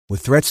With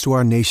threats to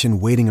our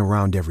nation waiting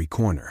around every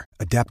corner,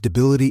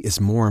 adaptability is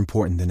more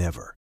important than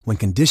ever. When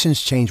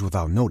conditions change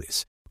without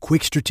notice,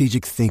 quick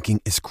strategic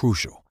thinking is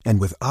crucial.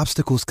 And with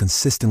obstacles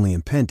consistently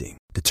impending,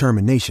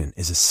 determination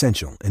is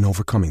essential in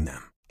overcoming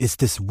them. It's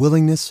this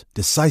willingness,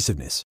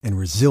 decisiveness, and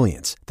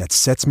resilience that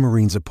sets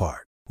Marines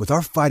apart. With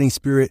our fighting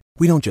spirit,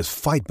 we don't just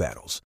fight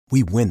battles,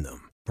 we win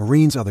them.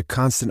 Marines are the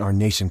constant our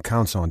nation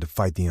counts on to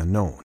fight the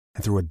unknown.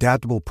 And through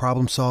adaptable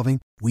problem solving,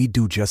 we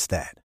do just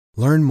that.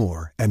 Learn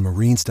more at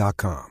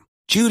marines.com.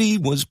 Judy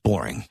was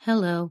boring.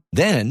 Hello.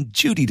 Then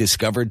Judy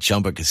discovered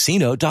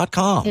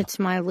ChumbaCasino.com. It's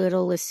my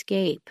little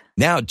escape.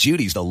 Now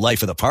Judy's the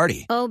life of the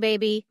party. Oh,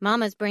 baby,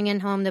 mama's bringing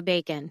home the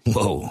bacon.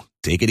 Whoa,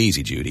 take it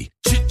easy, Judy.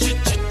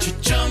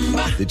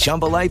 The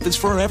Chumba life is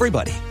for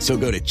everybody. So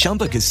go to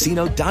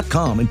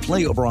ChumbaCasino.com and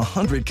play over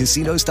 100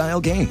 casino-style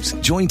games.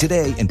 Join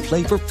today and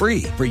play for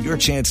free for your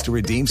chance to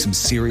redeem some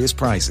serious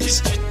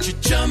prizes.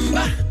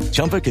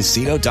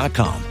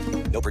 ChumbaCasino.com.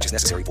 No purchase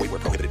necessary. Void where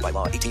prohibited by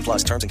law. 18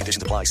 plus terms and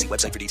conditions apply. See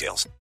website for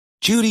details.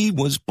 Judy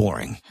was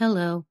boring.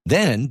 Hello.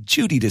 Then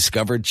Judy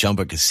discovered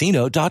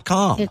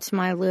ChumbaCasino.com. It's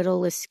my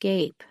little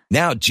escape.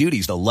 Now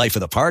Judy's the life of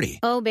the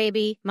party. Oh,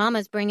 baby,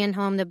 mama's bringing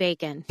home the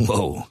bacon.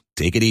 Whoa,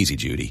 take it easy,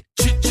 Judy.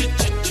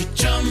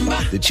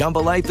 The Chumba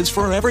life is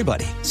for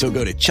everybody. So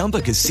go to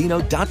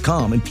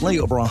ChumbaCasino.com and play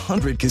over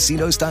 100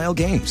 casino-style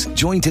games.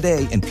 Join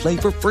today and play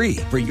for free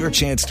for your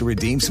chance to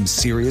redeem some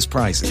serious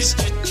prizes.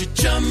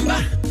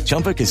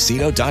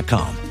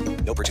 ChumbaCasino.com.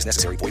 No purchase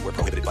necessary. Void where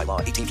prohibited by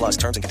law. 18 plus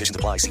terms and conditions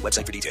apply. See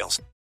website for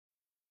details.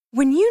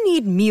 When you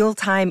need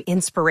mealtime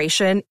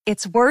inspiration,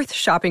 it's worth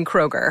shopping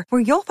Kroger, where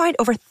you'll find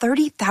over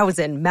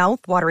 30,000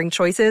 mouth-watering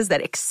choices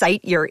that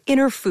excite your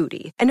inner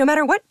foodie. And no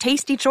matter what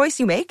tasty choice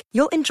you make,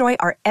 you'll enjoy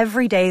our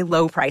everyday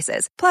low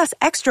prices, plus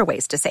extra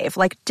ways to save,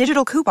 like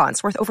digital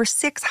coupons worth over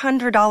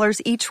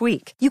 $600 each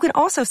week. You can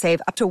also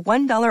save up to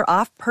 $1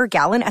 off per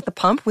gallon at the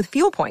pump with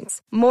fuel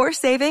points. More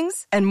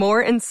savings and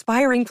more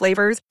inspiring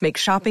flavors make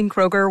shopping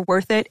Kroger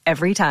worth it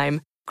every time.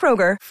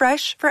 Kroger,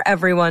 fresh for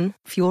everyone.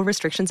 Fuel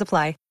restrictions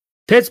apply.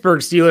 Pittsburgh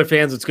Steelers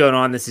fans, what's going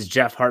on? This is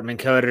Jeff Hartman,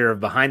 co-editor of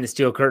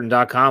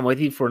BehindTheSteelCurtain.com, with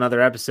you for another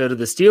episode of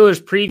the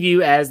Steelers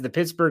preview as the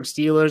Pittsburgh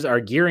Steelers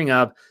are gearing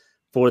up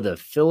for the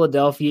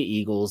Philadelphia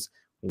Eagles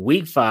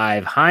Week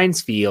 5,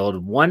 Heinz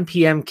Field, 1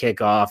 p.m.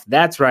 kickoff.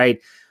 That's right,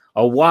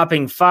 a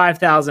whopping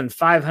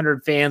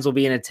 5,500 fans will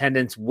be in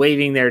attendance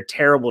waving their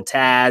terrible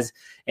Taz,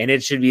 and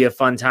it should be a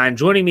fun time.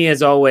 Joining me,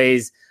 as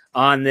always,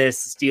 on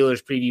this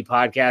Steelers preview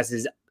podcast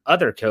is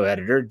other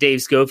co-editor,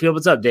 Dave Schofield.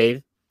 What's up,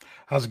 Dave?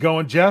 How's it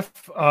going,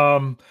 Jeff?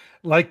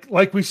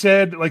 Like we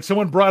said, like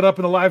someone brought up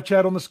in the live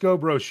chat on the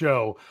Scobro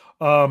show,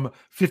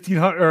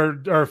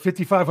 1,500 or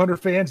 5,500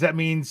 fans. That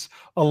means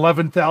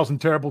 11,000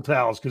 terrible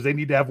towels because they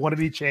need to have one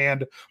in each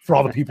hand for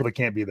all the people that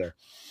can't be there.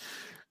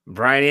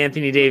 Brian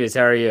Anthony Davis,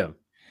 how are you?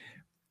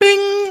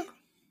 Bing,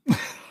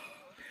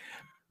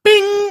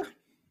 bing.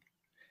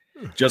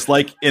 Just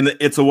like in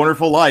It's a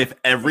Wonderful Life,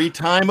 every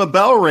time a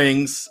bell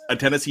rings, a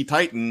Tennessee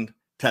Titan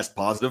test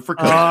positive for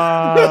COVID.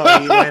 Oh,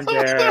 he went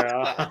there.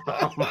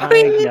 Oh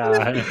my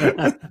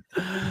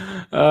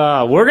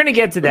God. We're going to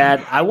get to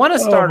that. I want to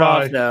start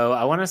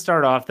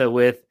off though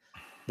with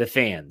the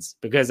fans,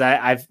 because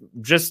I've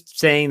just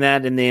saying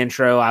that in the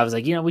intro, I was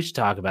like, we should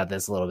talk about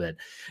this a little bit.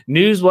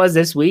 News was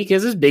this week.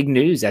 This is big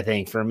news, I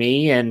think, for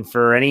me and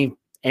for any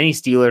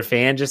Steeler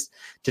fan, just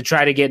to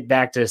try to get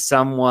back to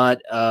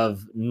somewhat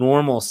of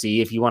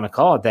normalcy, if you want to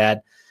call it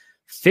that.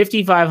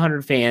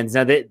 5,500 fans.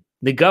 Now that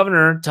the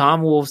governor,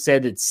 Tom Wolf,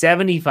 said that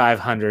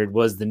 7,500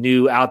 was the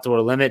new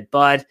outdoor limit,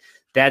 but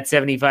that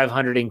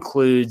 7,500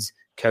 includes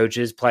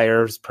coaches,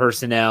 players,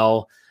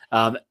 personnel,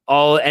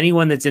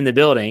 anyone that's in the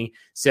building.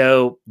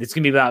 So it's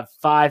going to be about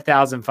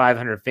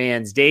 5,500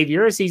 fans. Dave,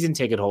 you're a season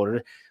ticket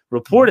holder.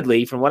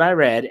 Reportedly, from what I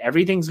read,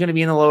 everything's going to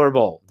be in the lower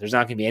bowl. There's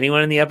not going to be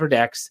anyone in the upper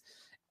decks.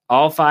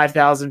 All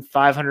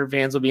 5,500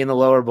 fans will be in the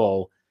lower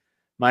bowl.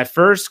 My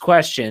first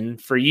question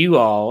for you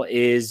all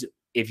is,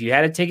 if you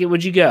had a ticket,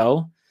 would you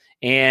go?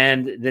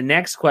 And the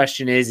next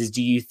question is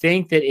do you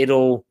think that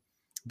it'll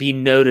be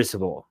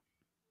noticeable?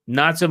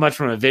 Not so much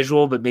from a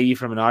visual, but maybe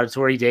from an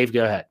auditory. Dave,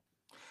 go ahead.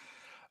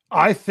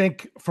 I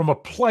think from a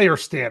player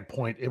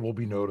standpoint, it will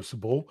be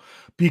noticeable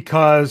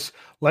because,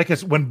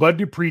 when Bud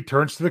Dupree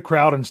turns to the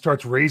crowd and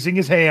starts raising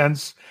his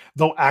hands,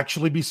 there'll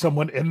actually be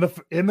someone in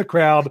the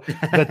crowd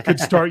that could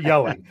start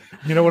yelling.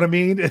 You know what I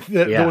mean?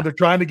 When they're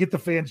trying to get the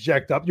fans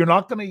jacked up,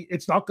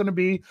 it's not going to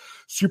be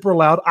super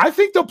loud. I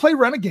think they'll play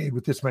Renegade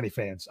with this many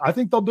fans. I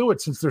think they'll do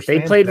it since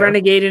they played there.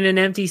 Renegade in an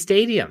empty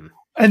stadium.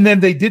 And then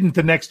they didn't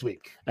the next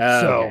week.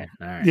 Okay.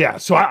 All right. Yeah.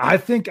 So I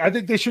think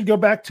they should go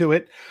back to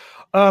it.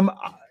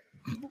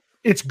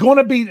 It's going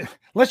to be,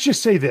 let's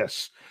just say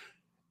this.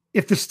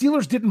 If the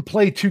Steelers didn't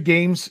play 2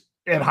 games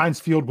at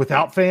Heinz Field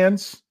without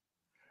fans,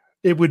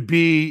 they would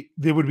be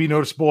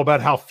noticeable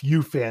about how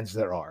few fans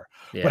there are.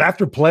 Yeah. But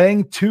after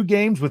playing 2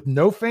 games with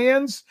no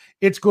fans,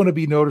 it's going to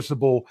be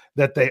noticeable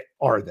that they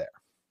are there.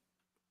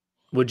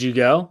 Would you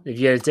go if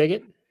you had a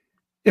ticket?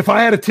 If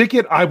I had a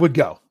ticket, I would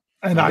go.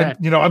 And okay.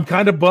 I'm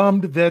kind of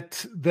bummed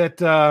that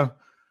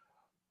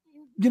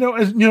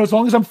as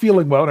long as I'm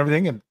feeling well and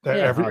everything, and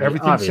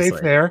everything's safe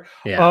there.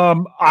 Yeah.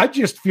 I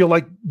just feel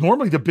like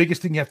normally the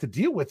biggest thing you have to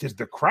deal with is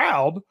the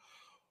crowd.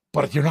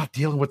 But if you're not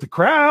dealing with the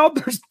crowd,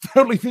 there's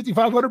only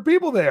 5,500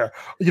 people there.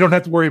 You don't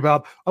have to worry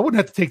about, I wouldn't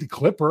have to take the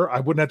Clipper. I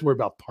wouldn't have to worry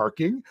about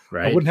parking.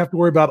 Right. I wouldn't have to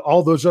worry about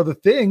all those other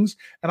things.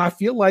 And I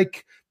feel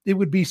like it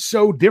would be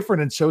so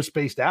different and so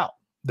spaced out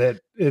that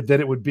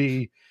it would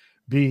be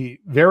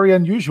very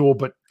unusual,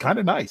 but kind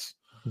of nice.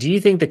 Do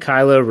you think the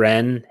Kylo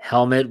Ren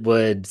helmet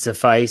would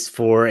suffice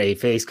for a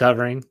face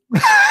covering?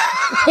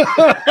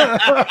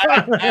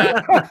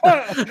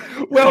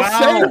 Well,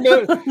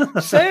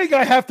 saying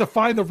I have to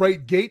find the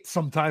right gate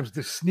sometimes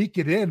to sneak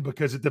it in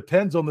because it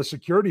depends on the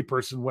security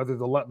person whether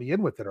they'll let me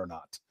in with it or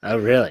not. Oh,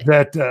 really?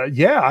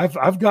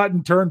 I've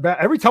gotten turned back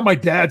every time my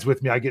dad's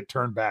with me. I get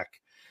turned back.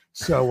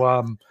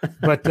 So,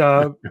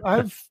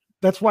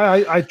 that's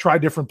why I try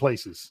different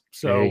places.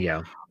 So there you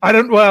go. I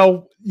don't.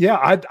 Well,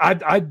 yeah,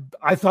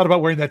 I thought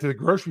about wearing that to the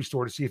grocery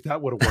store to see if that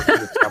would have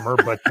worked this summer,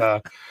 but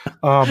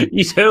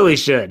you totally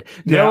should.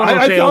 No one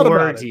will say a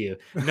word to you.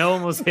 No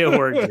one will say a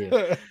word to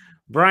you.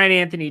 Brian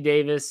Anthony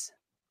Davis,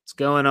 what's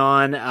going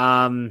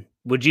on?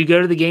 Would you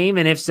go to the game?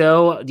 And if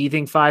so, do you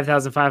think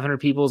 5,500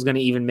 people is going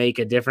to even make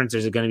a difference, or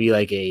is it going to be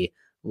like a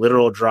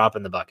literal drop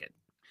in the bucket?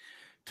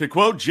 To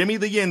quote Jimmy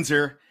the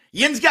Yinzer,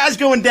 Yins guys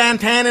going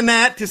downtown and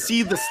that to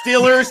see the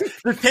Steelers.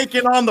 They're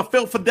taking on the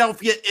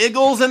Philadelphia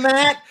Eagles and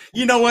that.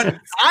 You know what?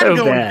 I'm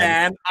going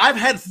down. I've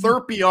had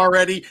therapy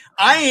already.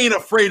 I ain't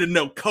afraid of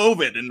no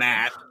COVID and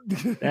that.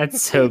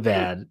 That's so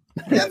bad.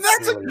 Yeah,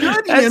 that's a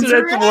good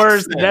that's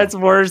worse. That's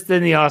worse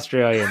than the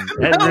Australian.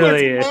 That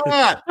really is.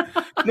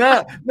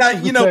 Now,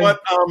 you know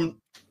what?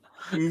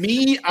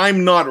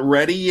 I'm not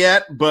ready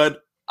yet,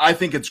 but I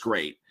think it's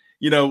great.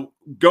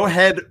 Go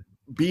ahead,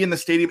 be in the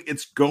stadium.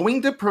 It's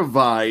going to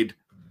provide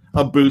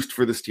a boost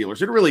for the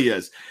Steelers. It really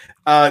is.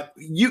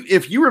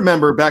 If you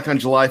remember back on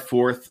July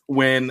 4th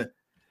when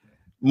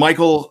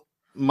Michael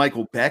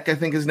Beck, I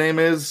think his name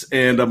is,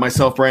 and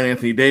myself, Brian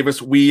Anthony Davis,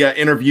 we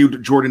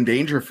interviewed Jordan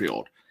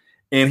Dangerfield.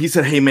 And he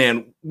said, hey,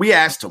 man, we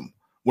asked him,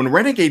 when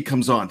Renegade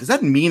comes on, does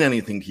that mean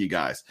anything to you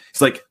guys? It's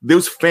like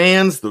those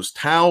fans, those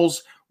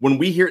towels, when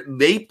we hear it,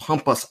 they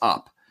pump us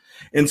up.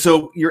 And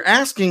so you're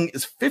asking,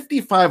 is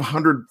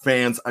 5,500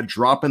 fans a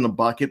drop in the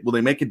bucket? Will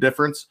they make a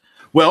difference?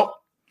 Well,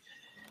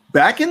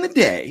 back in the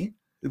day,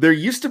 there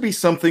used to be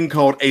something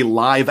called a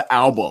live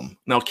album.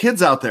 Now,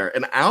 kids out there,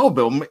 an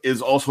album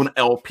is also an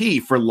LP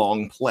for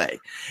long play.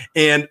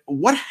 And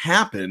what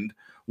happened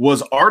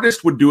was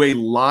artists would do a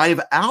live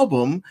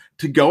album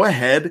to go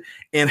ahead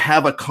and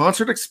have a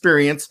concert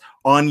experience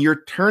on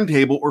your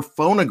turntable or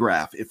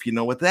phonograph, if you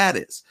know what that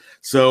is.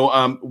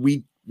 So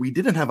we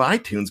didn't have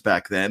iTunes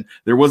back then.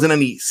 There wasn't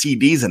any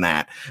CDs in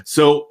that.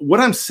 So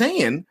what I'm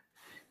saying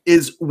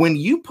is when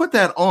you put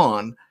that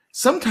on,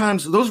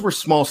 sometimes those were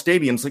small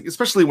stadiums, like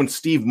especially when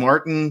Steve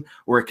Martin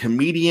or a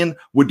comedian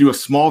would do a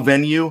small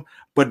venue,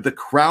 but the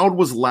crowd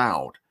was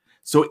loud.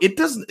 So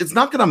it's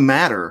not going to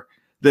matter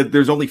that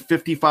there's only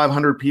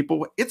 5,500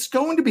 people. It's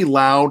going to be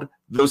loud.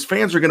 Those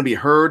fans are going to be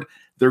heard.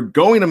 They're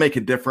going to make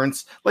a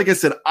difference. Like I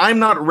said, I'm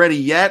not ready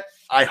yet.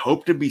 I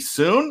hope to be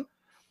soon.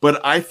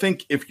 But I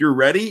think if you're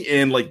ready,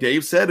 and like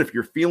Dave said, if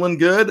you're feeling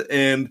good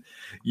and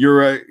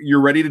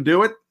you're ready to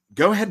do it,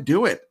 go ahead,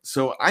 do it.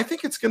 So I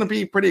think it's going to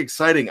be pretty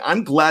exciting.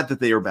 I'm glad that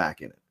they are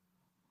back in it.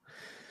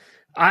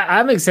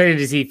 I'm excited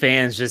to see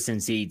fans just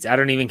in seats. I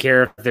don't even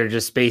care if they're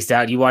just spaced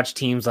out. You watch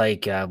teams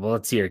like,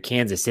 let's see here.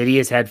 Kansas City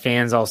has had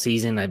fans all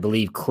season. I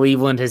believe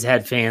Cleveland has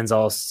had fans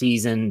all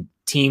season.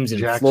 Teams in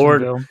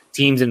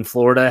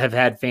Florida have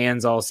had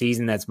fans all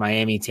season. That's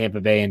Miami, Tampa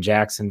Bay, and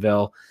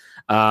Jacksonville.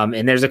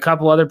 And there's a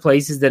couple other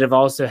places that have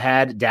also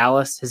had.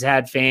 Dallas has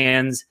had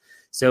fans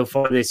so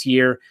far this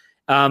year.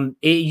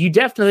 You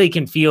definitely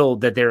can feel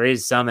that there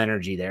is some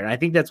energy there. And I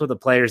think that's what the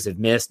players have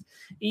missed.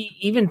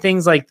 Even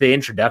things like the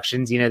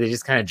introductions, they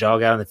just kind of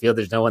jog out on the field.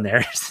 There's no one there.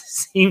 It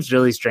seems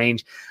really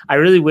strange. I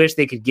really wish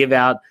they could give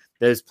out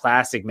those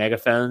plastic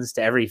megaphones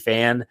to every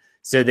fan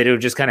so that it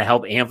would just kind of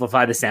help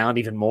amplify the sound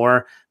even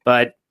more.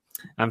 But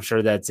I'm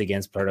sure that's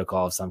against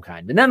protocol of some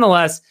kind. But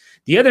nonetheless,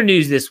 the other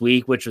news this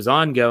week, which was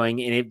ongoing,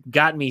 and it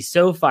got me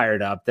so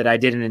fired up that I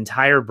did an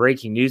entire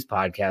breaking news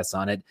podcast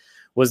on it,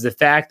 was the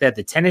fact that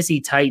the Tennessee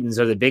Titans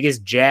are the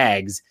biggest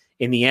Jags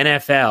in the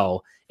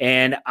NFL.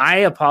 And I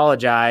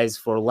apologize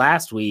for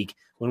last week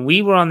when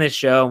we were on this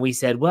show and we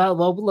said, well,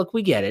 look,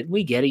 we get it.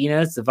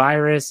 It's the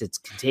virus. It's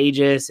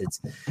contagious. It's,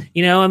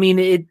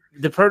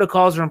 the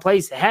protocols are in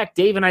place. Heck,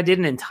 Dave and I did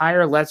an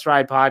entire Let's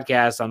Ride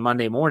podcast on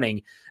Monday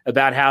morning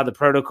about how the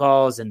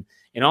protocols and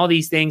all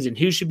these things and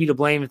who should be to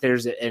blame if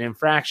there's an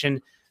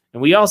infraction.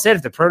 And we all said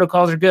if the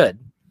protocols are good,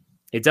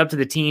 it's up to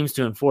the teams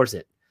to enforce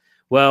it.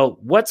 Well,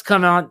 what's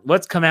come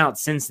out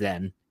since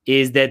then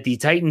is that the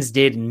Titans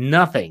did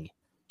nothing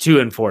to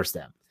enforce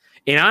them.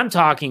 And I'm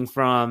talking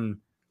from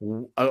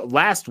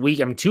last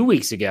week, 2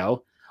 weeks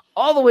ago,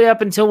 all the way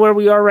up until where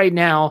we are right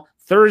now,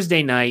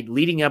 Thursday night,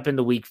 leading up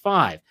into week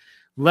 5.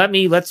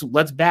 Let's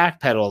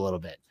backpedal a little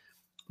bit.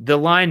 the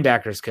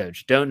linebackers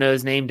coach, don't know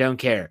his name, don't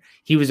care.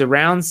 He was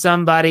around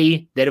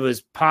somebody that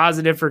was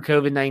positive for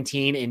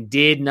COVID-19 and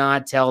did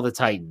not tell the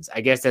Titans.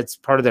 I guess that's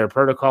part of their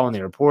protocol in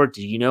the report.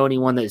 Do you know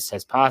anyone that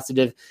says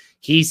positive?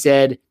 He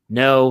said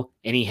no,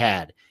 and he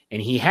had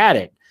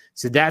it.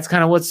 So that's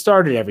kind of what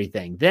started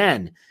everything.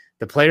 Then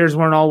the players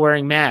weren't all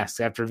wearing masks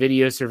after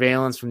video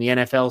surveillance from the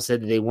NFL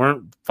said that they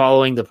weren't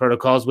following the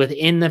protocols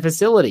within the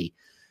facility.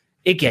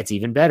 It gets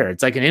even better.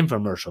 It's like an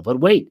infomercial, but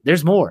wait,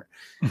 there's more.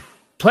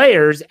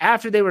 Players,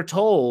 after they were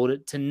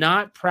told to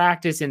not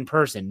practice in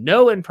person,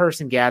 no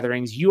in-person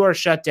gatherings, you are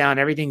shut down,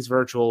 everything's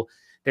virtual.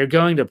 They're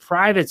going to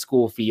private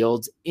school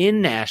fields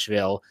in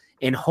Nashville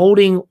and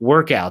holding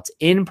workouts,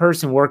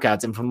 in-person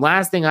workouts. And from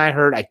last thing I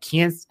heard, I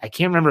can't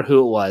remember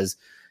who it was.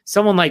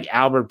 Someone like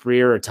Albert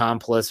Breer or Tom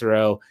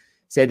Pelissero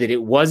said that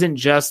it wasn't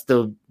just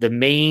the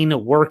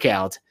main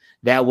workout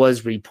that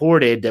was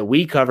reported that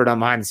we covered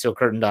on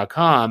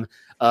BehindTheSteelCurtain.com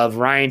of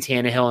Ryan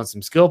Tannehill and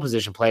some skill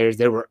position players.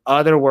 There were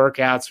other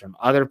workouts from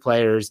other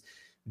players.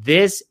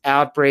 This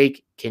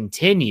outbreak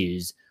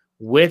continues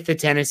with the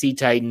Tennessee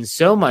Titans,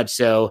 so much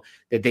so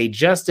that they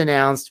just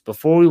announced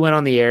before we went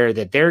on the air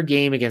that their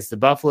game against the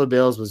Buffalo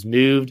Bills was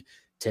moved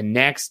to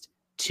next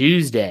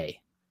Tuesday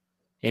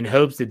in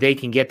hopes that they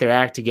can get their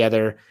act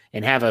together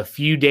and have a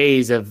few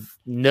days of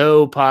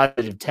no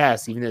positive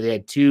tests, even though they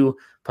had 2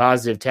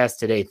 positive tests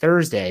today,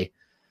 Thursday.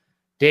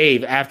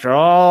 Dave, after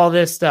all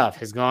this stuff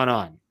has gone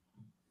on,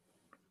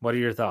 what are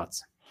your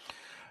thoughts?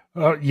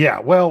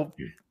 Well,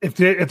 if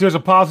there's a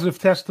positive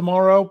test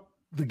tomorrow,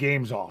 the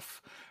game's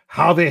off.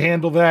 How they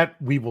handle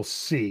that, we will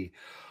see.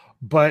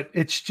 But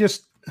it's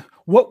just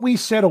what we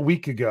said a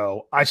week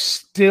ago. I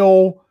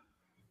still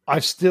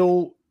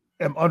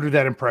am under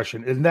that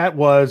impression, and that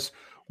was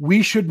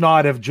we should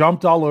not have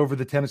jumped all over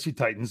the Tennessee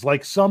Titans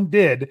like some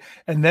did,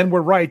 and then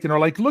we're right and are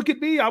like, look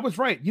at me, I was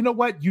right. You know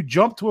what? You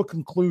jumped to a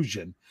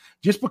conclusion.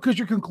 Just because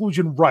your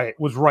conclusion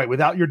was right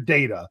without your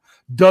data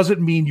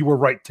doesn't mean you were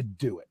right to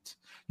do it.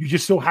 You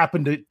just so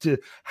happened to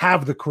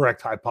have the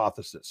correct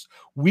hypothesis.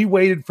 We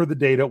waited for the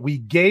data. We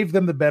gave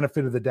them the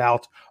benefit of the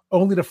doubt,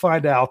 only to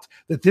find out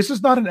that this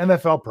is not an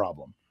NFL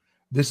problem.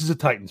 This is a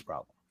Titans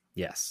problem.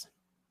 Yes,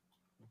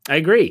 I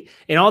agree.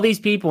 And all these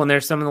people, and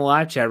there's some in the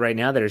live chat right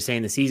now that are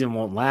saying the season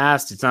won't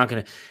last. It's not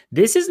going to.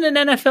 This isn't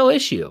an NFL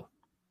issue.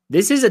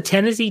 This is a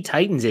Tennessee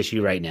Titans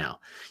issue right now.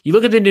 You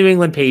look at the New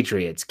England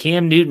Patriots,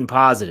 Cam Newton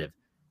positive,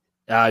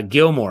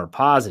 Gilmore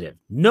positive.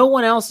 No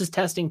one else is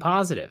testing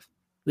positive.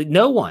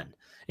 No one.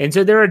 And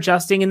so they're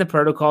adjusting and the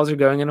protocols are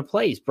going into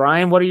place.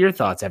 Brian, what are your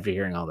thoughts after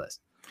hearing all this?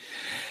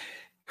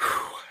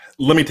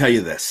 Let me tell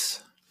you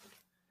this.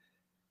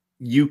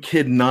 You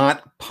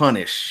cannot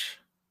punish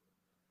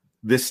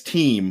this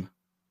team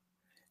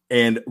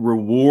and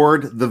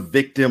reward the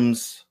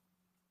victims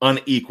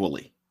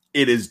unequally.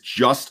 It is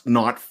just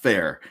not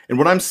fair. And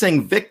when I'm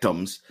saying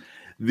victims,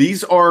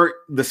 these are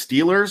the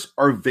Steelers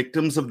are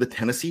victims of the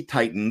Tennessee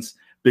Titans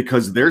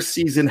because their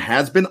season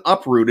has been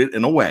uprooted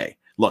in a way.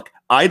 Look,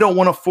 I don't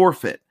want to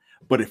forfeit,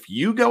 but if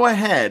you go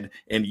ahead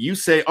and you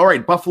say, all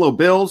right, Buffalo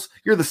Bills,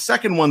 you're the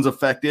second ones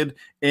affected,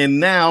 and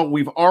now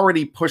we've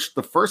already pushed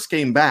the first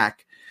game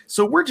back,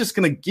 so we're just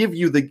going to give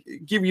you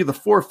the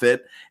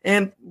forfeit,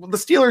 and the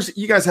Steelers,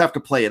 you guys have to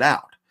play it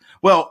out.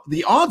 Well,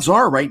 the odds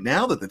are right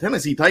now that the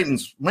Tennessee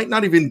Titans might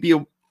not even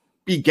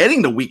be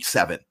getting to week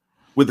 7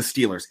 with the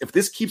Steelers. If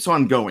this keeps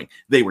on going,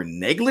 they were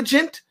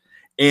negligent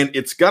and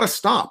it's got to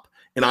stop.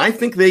 And I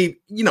think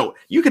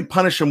you could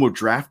punish them with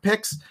draft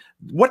picks.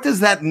 What does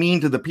that mean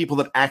to the people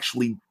that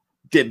actually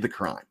did the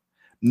crime?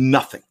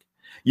 Nothing.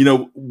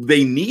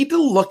 They need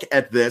to look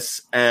at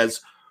this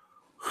as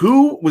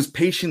who was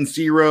patient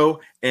zero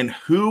and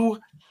who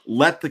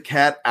let the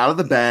cat out of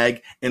the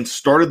bag and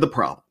started the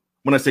problem.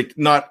 When I say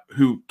not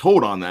who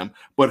told on them,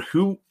 but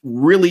who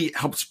really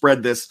helped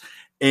spread this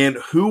and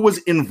who was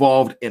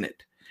involved in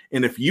it.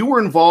 And if you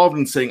were involved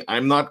in saying,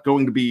 I'm not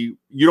going to be,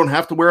 you don't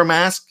have to wear a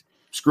mask,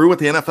 screw what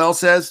the NFL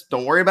says,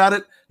 don't worry about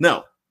it.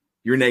 No,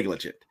 you're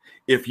negligent.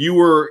 If you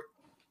were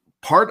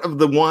part of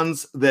the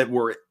ones that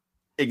were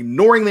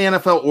ignoring the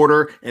NFL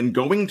order and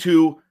going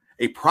to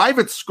a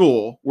private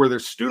school where their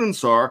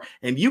students are,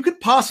 and you could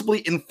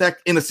possibly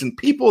infect innocent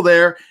people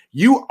there,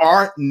 you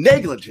are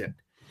negligent.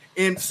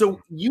 And so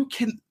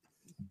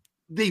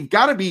they've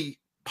got to be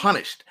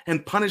punished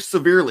and punished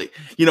severely.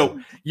 You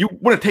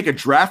want to take a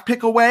draft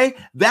pick away,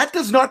 that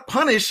does not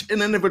punish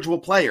an individual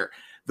player.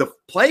 The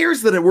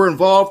players that were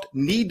involved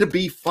need to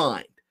be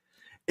fined.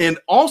 And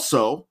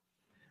also,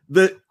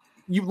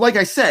 like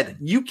I said,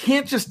 you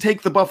can't just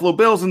take the Buffalo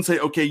Bills and say,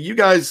 okay, you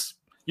guys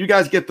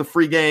get the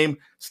free game.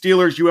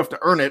 Steelers, you have to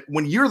earn it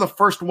when you're the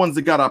first ones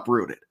that got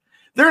uprooted.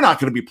 They're not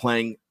going to be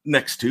playing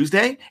next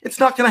Tuesday. It's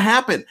not going to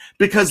happen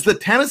because the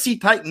Tennessee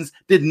Titans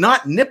did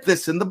not nip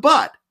this in the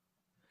bud.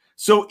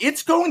 So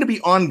it's going to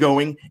be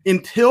ongoing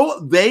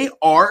until they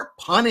are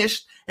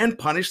punished and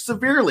punished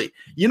severely.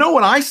 You know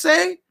what I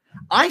say?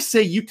 I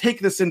say you take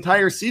this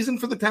entire season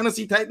for the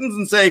Tennessee Titans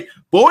and say,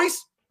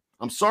 boys,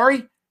 I'm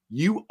sorry,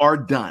 you are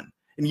done.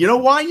 And you know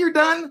why you're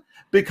done?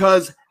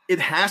 Because It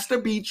has to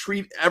be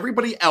treat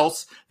everybody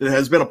else that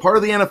has been a part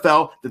of the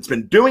NFL that's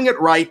been doing it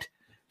right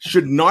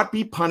should not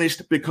be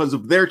punished because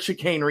of their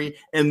chicanery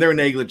and their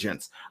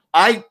negligence.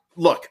 I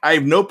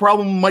have no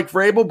problem with Mike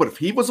Vrabel, but if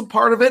he was a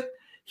part of it,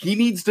 he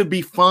needs to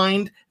be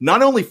fined,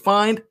 not only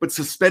fined, but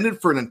suspended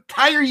for an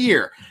entire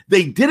year.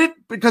 They did it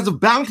because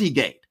of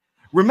Bountygate.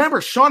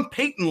 Remember, Sean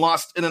Payton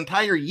lost an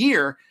entire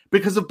year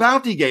because of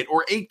Bountygate,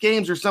 or 8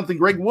 games or something.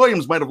 Greg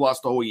Williams might have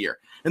lost a whole year.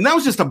 And that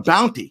was just a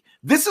bounty.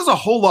 This is a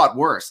whole lot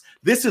worse.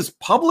 This is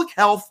public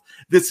health.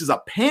 This is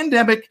a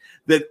pandemic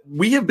that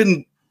we have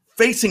been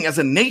facing as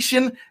a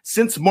nation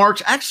since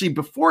March, actually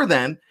before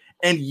then.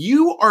 And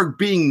you are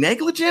being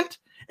negligent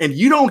and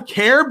you don't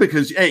care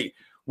because, hey,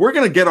 we're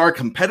going to get our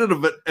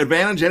competitive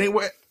advantage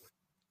anyway.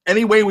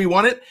 Any way we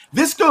want it.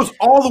 This goes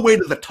all the way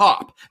to the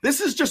top.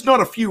 This is just not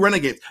a few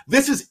renegades.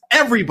 This is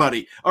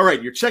everybody. All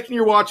right, you're checking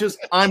your watches.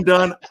 I'm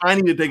done. I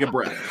need to take a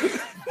breath.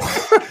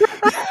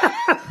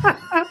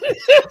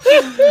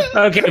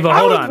 Okay, but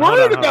hold on. I was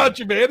worried about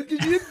you, man,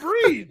 because you didn't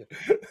breathe.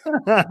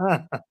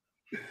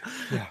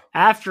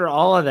 After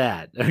all of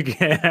that, all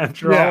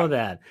of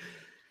that,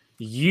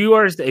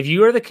 if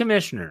you are the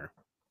commissioner,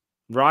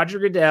 Roger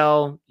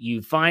Goodell,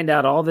 you find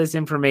out all this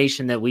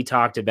information that we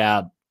talked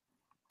about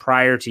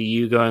prior to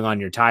you going on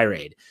your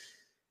tirade.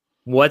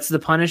 What's the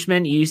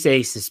punishment? You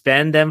say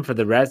suspend them for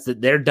the rest.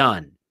 They're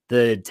done.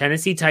 The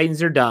Tennessee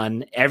Titans are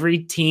done. Every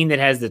team that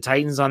has the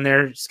Titans on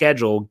their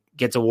schedule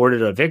gets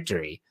awarded a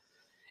victory.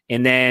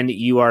 And then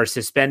you are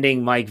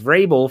suspending Mike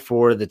Vrabel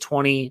for the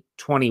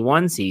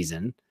 2021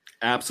 season.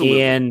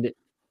 Absolutely. And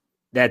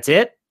that's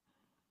it?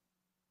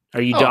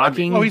 Are you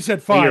docking? He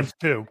said fines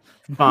too.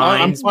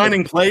 I'm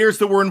finding players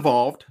that were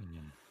involved.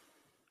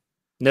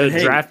 No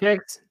draft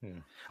picks?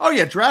 Oh,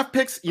 yeah, draft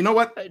picks. You know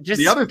what? Just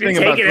the other thing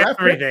about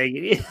draft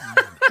everything.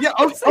 Yeah.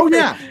 Oh,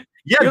 yeah.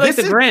 Yeah, you're like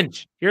the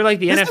Grinch. You're like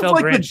the NFL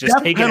like Grinch. The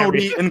death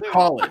penalty in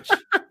college.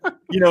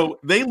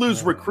 They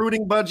lose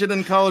recruiting budget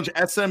in college.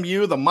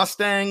 SMU, the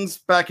Mustangs,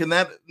 back in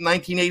that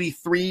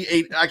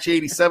 1983, actually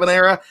 87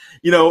 era.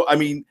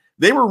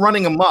 They were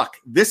running amok.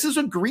 This is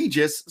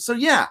egregious. So,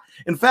 yeah.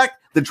 In fact,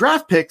 the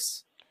draft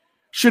picks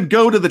should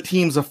go to the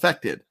teams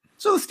affected.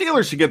 So the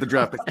Steelers should get the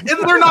draft pick. And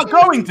they're not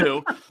going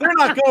to. They're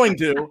not going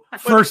to.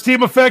 First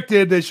team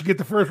affected, they should get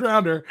the first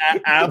rounder.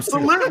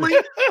 Absolutely.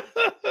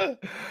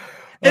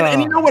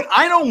 And you know what?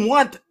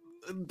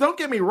 Don't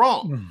get me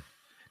wrong.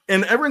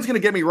 And everyone's going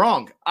to get me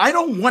wrong. I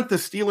don't want the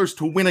Steelers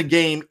to win a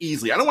game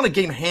easily. I don't want a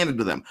game handed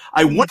to them.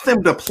 I want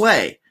them to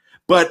play.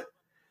 But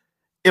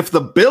if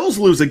the Bills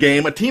lose a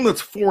game, a team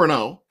that's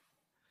 4-0,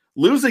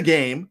 lose a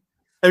game,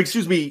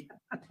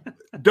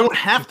 don't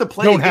have to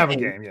play a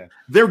game, yeah.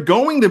 They're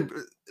going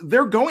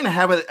to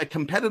have a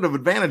competitive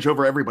advantage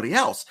over everybody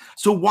else.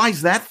 So why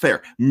is that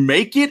fair?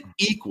 Make it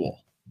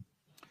equal.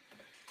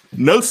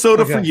 No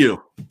soda for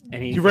you.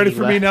 You ready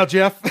for me now,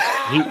 Jeff?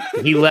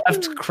 He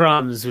left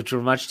crumbs, which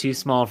were much too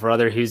small for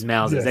other whose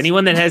mouths. Yes.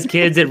 Anyone that has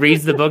kids that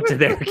reads the book to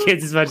their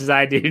kids as much as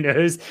I do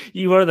knows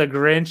you are the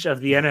Grinch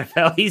of the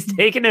NFL. He's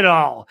taking it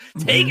all.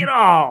 Take it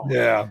all.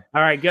 Yeah.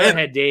 All right, go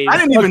ahead, Dave. I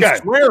didn't even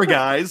swear,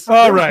 guys.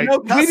 All right.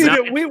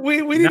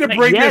 We need to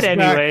bring this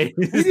back.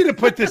 We need to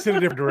put this in a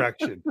different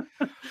direction.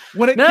 I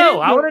want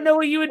to know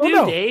what you would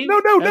do, Dave.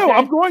 No. Okay.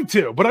 I'm going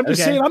to, but I'm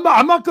just saying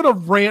I'm not going to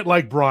rant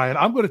like Brian.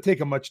 I'm going to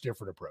take a much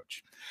different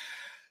approach.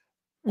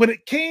 When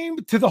it came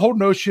to the whole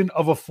notion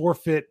of a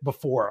forfeit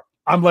before,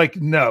 I'm like,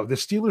 no, the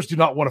Steelers do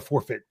not want to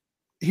forfeit.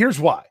 Here's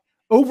why.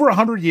 Over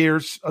 100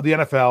 years of the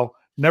NFL,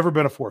 never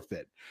been a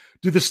forfeit.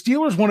 Do the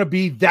Steelers want to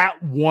be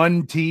that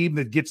one team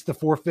that gets the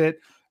forfeit?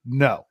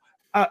 No.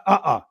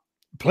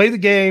 Play the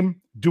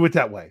game, do it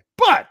that way.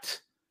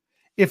 But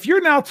if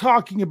you're now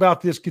talking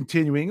about this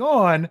continuing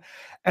on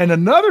and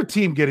another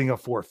team getting a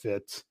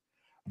forfeit,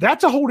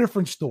 that's a whole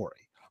different story.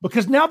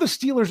 Because now the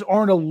Steelers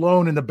aren't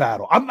alone in the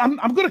battle. I'm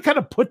going to kind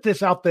of put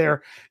this out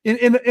there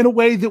in a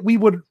way that we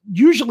would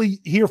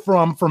usually hear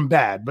from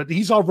Bad, but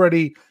he's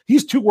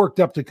too worked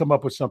up to come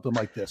up with something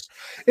like this.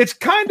 It's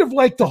kind of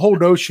like the whole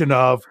notion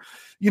of,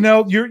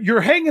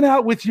 you're hanging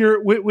out with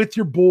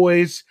your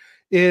boys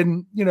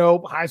in,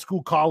 high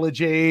school,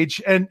 college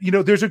age, and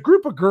there's a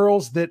group of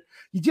girls that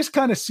you just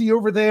kind of see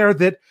over there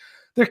that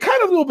they're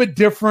kind of a little bit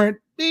different,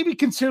 maybe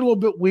considered a little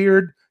bit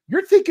weird.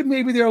 You're thinking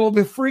maybe they're a little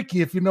bit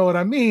freaky, if you know what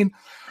I mean.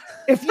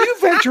 If you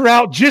venture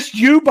out just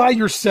you by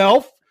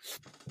yourself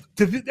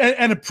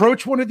and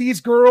approach one of these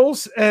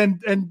girls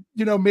and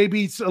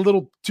maybe it's a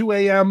little 2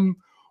 a.m.,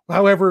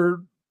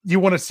 however you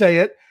want to say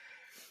it,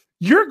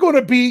 you're going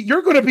to be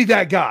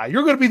that guy.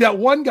 You're going to be that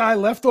one guy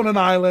left on an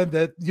island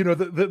that,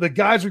 the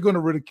guys are going to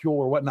ridicule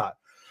or whatnot.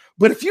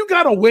 But if you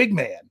got a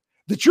wingman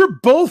that you're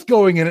both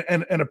going in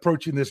and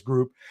approaching this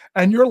group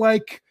and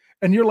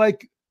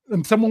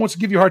and someone wants to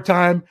give you a hard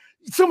time,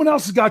 someone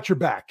else has got your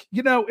back.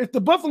 If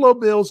the Buffalo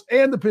Bills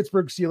and the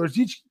Pittsburgh Steelers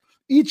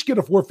each get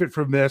a forfeit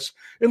from this,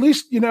 at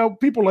least,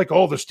 people are like,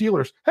 oh, the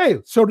Steelers, hey,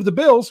 so do the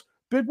Bills,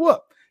 big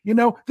whoop.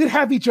 They'd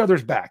have each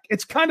other's back.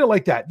 It's kind of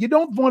like that. You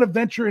don't want to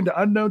venture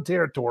into unknown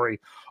territory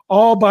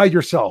all by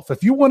yourself.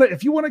 If you want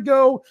to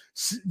go,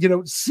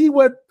 see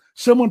what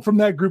someone from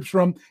that group's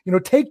room.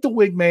 Take the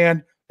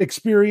wingman,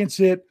 experience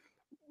it,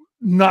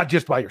 not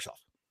just by yourself.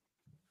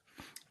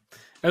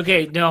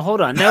 Okay, no,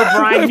 hold on. No,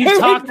 Brian, you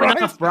talked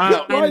enough,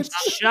 Brian.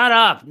 Shut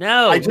up.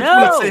 No, I just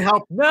want to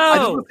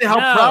say how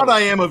proud I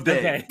am of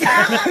Dave. Okay.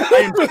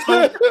 I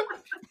am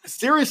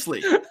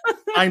seriously,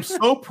 I'm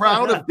so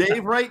proud of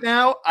Dave right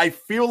now. I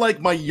feel like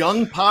my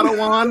young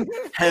Padawan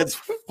has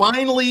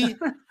finally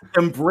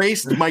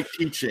embraced my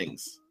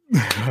teachings.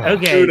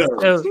 Okay,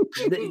 so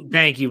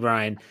thank you,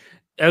 Brian.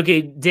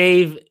 Okay,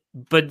 Dave,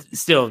 but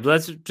still,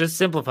 let's just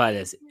simplify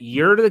this.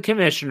 You're the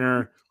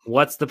commissioner.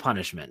 What's the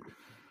punishment?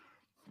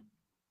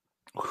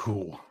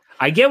 Cool.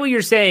 I get what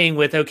you're saying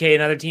with, okay,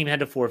 another team had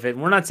to forfeit.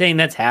 We're not saying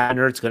that's happened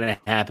or it's going to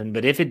happen,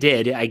 but if it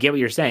did, I get what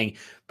you're saying.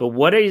 But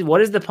what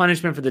is the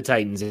punishment for the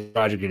Titans,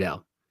 Roger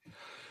Goodell?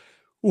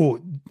 Oh,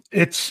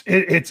 it's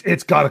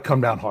got to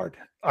come down hard.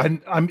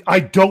 I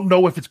don't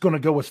know if it's going to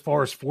go as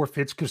far as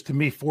forfeits, because to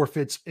me,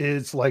 forfeits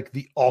is like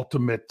the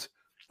ultimate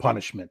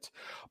punishment.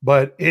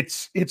 But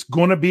it's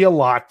going to be a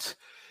lot,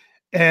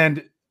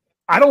 and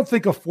I don't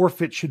think a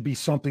forfeit should be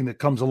something that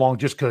comes along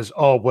just because,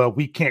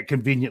 we can't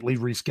conveniently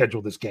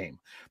reschedule this game.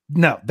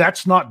 No,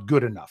 that's not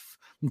good enough.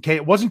 Okay.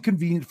 It wasn't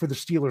convenient for the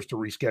Steelers to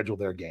reschedule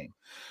their game,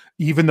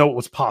 even though it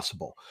was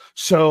possible.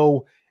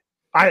 So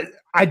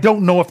I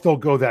don't know if they'll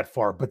go that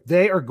far, but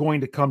they are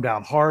going to come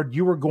down hard.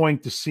 You are going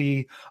to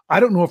see, I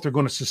don't know if they're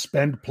going to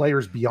suspend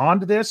players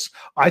beyond this.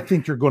 I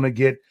think you're going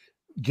to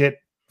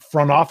get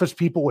front office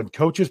people and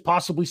coaches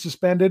possibly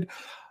suspended.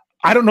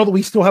 I don't know that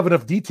we still have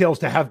enough details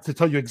to have to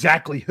tell you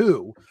exactly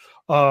who,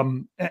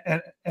 and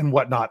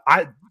whatnot.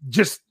 I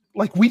just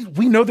like,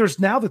 we know there's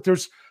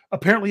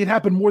apparently it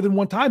happened more than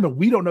one time, and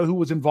we don't know who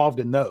was involved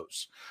in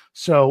those.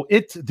 So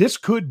this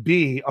could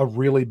be a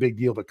really big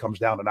deal that comes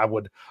down, and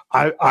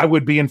I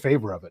would be in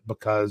favor of it,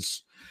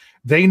 because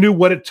they knew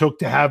what it took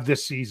to have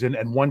this season,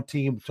 and one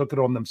team took it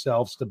on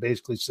themselves to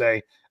basically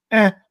say,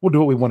 we'll do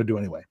what we want to do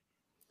anyway.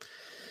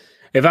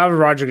 If I were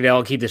Roger Goodell,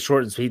 I'll keep this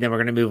short and sweet, then we're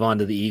going to move on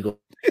to the Eagles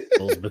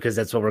because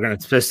that's what we're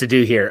supposed to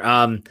do here.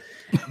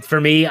 For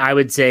me, I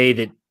would say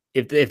that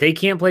if they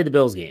can't play the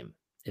Bills game,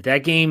 if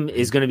that game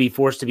is going to be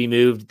forced to be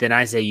moved, then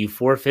I say you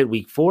forfeit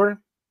week 4,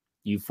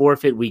 you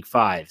forfeit week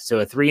 5. So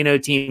a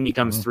 3-0 team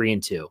becomes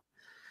 3-2.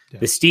 Yeah.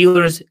 The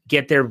Steelers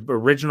get their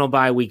original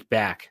bye week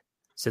back.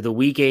 So the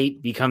week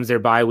 8 becomes their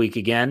bye week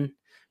again.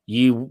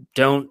 They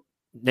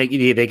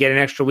get an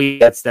extra week.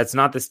 That's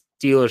not the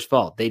Steelers'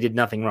 fault. They did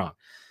nothing wrong.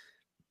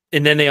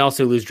 And then they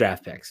also lose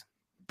draft picks.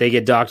 They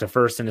get docked a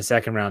first and a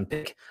second round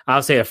pick.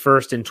 I'll say a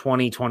first in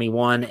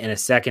 2021 and a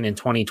second in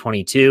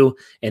 2022,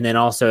 and then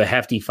also a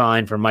hefty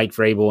fine for Mike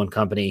Vrabel and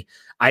company.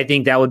 I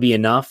think that would be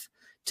enough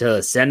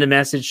to send a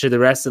message to the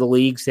rest of the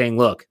league saying,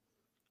 look,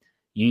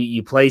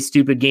 you play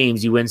stupid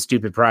games, you win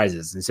stupid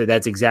prizes. And so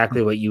that's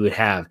exactly what you would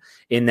have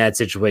in that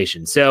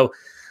situation. So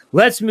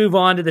let's move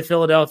on to the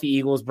Philadelphia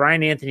Eagles.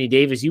 Brian Anthony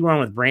Davis, you were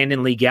on with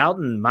Brandon Lee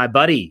Gouton, my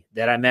buddy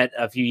that I met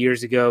a few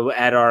years ago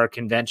at our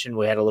convention.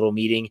 We had a little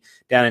meeting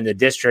down in the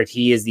district.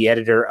 He is the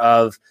editor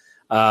of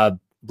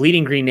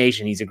Bleeding Green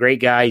Nation. He's a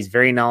great guy. He's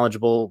very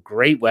knowledgeable.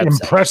 Great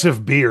website.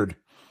 Impressive beard.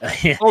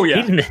 Oh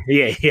yeah.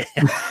 Yeah.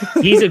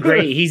 He's a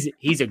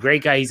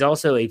great guy. He's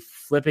also a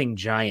flipping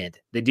giant.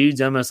 The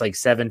dude's almost like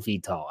 7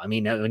 feet tall. I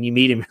mean, when you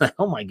meet him, you're like,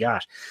 oh my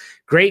gosh.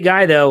 Great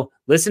guy though.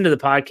 Listen to the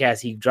podcast.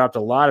 He dropped a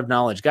lot of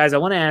knowledge. Guys, I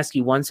want to ask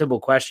you one simple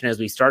question as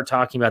we start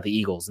talking about the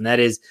Eagles. And that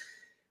is,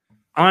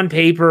 on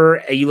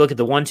paper, you look at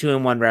the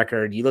 1-2-1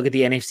 record, you look at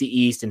the NFC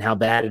East and how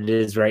bad it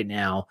is right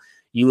now.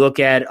 You look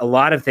at a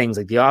lot of things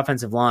like the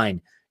offensive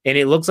line, and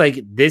it looks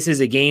like this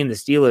is a game the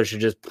Steelers should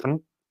just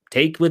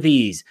take with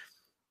ease.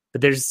 But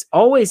there's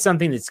always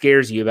something that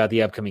scares you about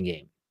the upcoming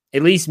game.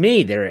 At least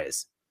me, there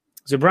is.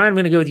 So, Brian, I'm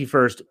going to go with you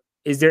first.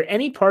 Is there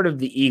any part of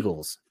the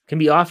Eagles, can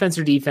be offense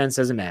or defense,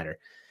 doesn't matter,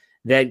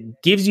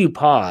 that gives you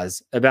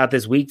pause about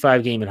this Week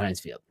 5 game at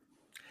Heinz Field?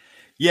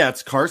 Yeah,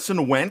 it's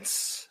Carson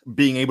Wentz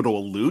being able to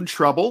elude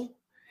trouble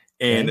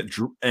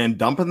and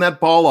dumping that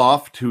ball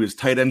off to his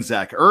tight end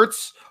Zach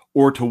Ertz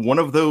or to one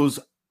of those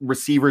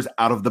receivers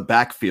out of the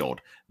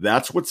backfield.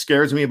 That's what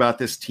scares me about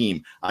this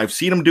team. I've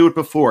seen him do it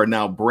before.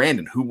 Now,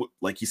 Brandon, who,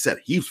 like you said,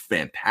 he's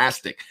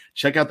fantastic.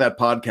 Check out that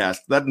podcast,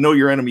 that Know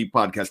Your Enemy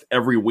podcast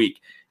every week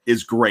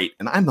is great.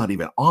 And I'm not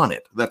even on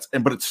it. But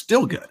it's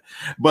still good.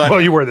 But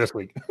well, you were this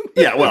week.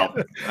 Yeah, well,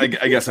 I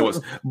guess I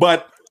was.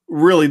 But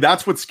really,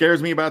 that's what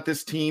scares me about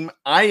this team.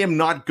 I am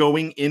not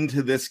going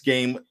into this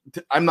game.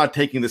 I'm not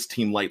taking this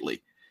team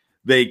lightly.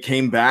 They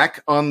came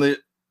back on the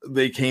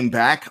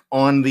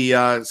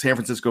San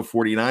Francisco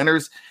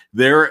 49ers.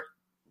 They're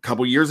a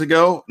couple years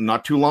ago,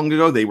 not too long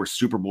ago, they were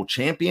Super Bowl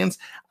champions.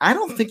 I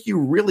don't think you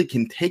really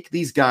can take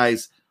these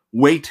guys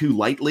way too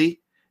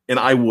lightly, and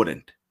I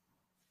wouldn't.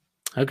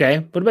 Okay.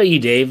 What about you,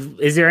 Dave?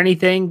 Is there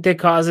anything that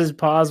causes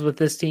pause with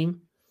this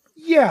team?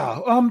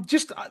 Yeah.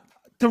 Just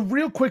to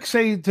real quick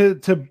say to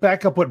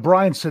back up what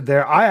Brian said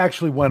there, I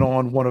actually went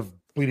on one of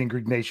Bleeding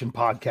Green Nation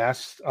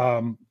podcasts,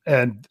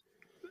 and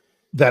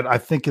that I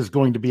think is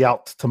going to be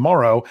out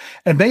tomorrow.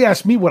 And they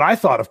asked me what I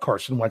thought of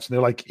Carson Wentz. And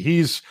they're like,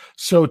 he's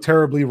so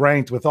terribly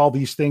ranked with all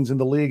these things in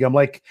the league. I'm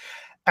like,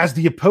 as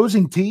the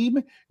opposing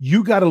team,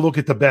 you got to look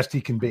at the best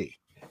he can be.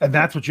 And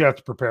that's what you have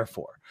to prepare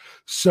for.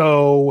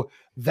 So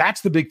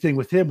that's the big thing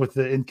with him, with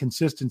the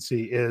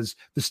inconsistency, is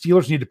the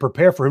Steelers need to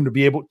prepare for him to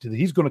be able to,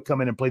 he's going to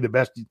come in and play the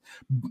best,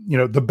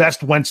 the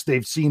best Wentz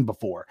they've seen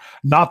before,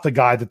 not the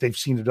guy that they've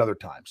seen at other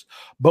times.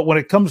 But when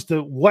it comes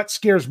to what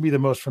scares me the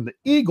most from the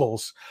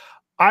Eagles,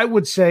 I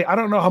would say, I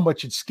don't know how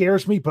much it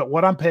scares me, but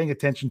what I'm paying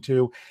attention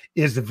to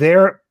is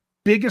their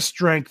biggest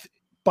strength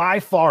by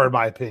far, in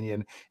my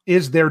opinion,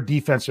 is their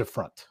defensive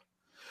front.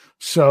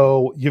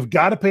 So you've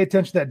got to pay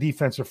attention to that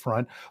defensive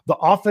front. The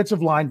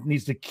offensive line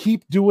needs to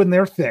keep doing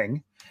their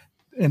thing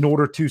in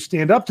order to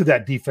stand up to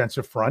that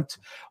defensive front.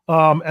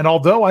 And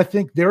although I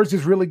think theirs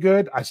is really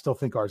good, I still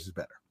think ours is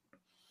better.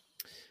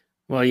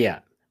 Well, yeah.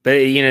 But,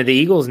 the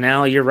Eagles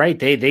now, you're right.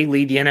 They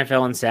lead the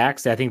NFL in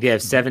sacks. I think they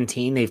have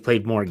 17. They've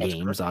played more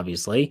games,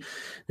 obviously.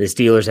 The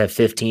Steelers have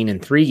 15 in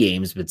 3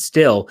 games. But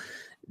still,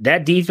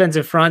 that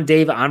defensive front,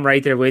 Dave, I'm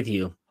right there with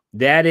you.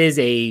 That is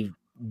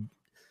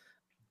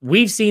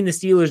we've seen the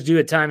Steelers do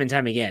it time and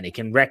time again. It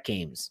can wreck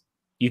games.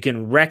 You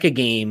can wreck a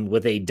game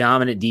with a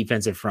dominant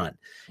defensive front.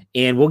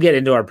 And we'll get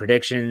into our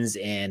predictions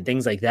and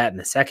things like that in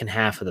the second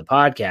half of the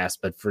podcast.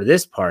 But for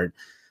this part,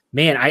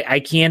 man, I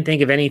can't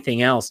think of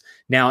anything else.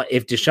 Now,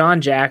 if Deshaun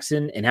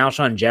Jackson and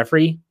Alshon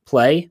Jeffrey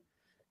play,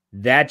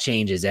 that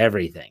changes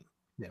everything.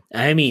 Yeah.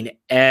 I mean,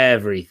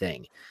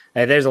 everything.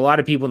 There's a lot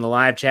of people in the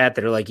live chat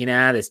that are like,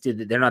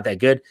 they're not that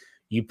good.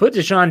 You put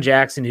Deshaun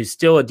Jackson, who's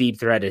still a deep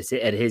threat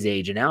at his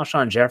age, and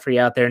Alshon Jeffrey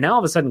out there. Now, all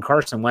of a sudden,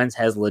 Carson Wentz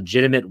has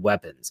legitimate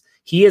weapons.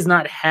 He has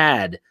not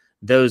had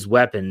those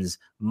weapons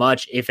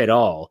much, if at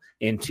all,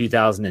 in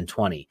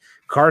 2020.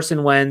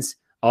 Carson Wentz,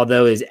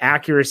 although his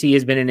accuracy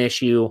has been an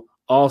issue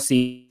all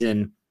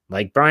season,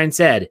 like Brian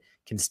said,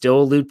 can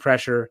still elude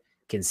pressure,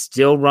 can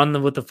still run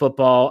them with the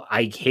football.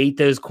 I hate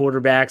those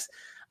quarterbacks.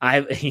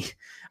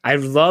 I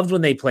loved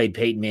when they played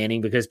Peyton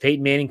Manning because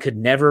Peyton Manning could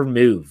never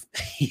move.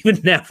 He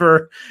would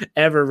never,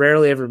 ever,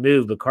 rarely ever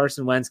move. But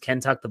Carson Wentz can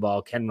tuck the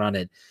ball, can run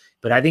it.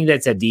 But I think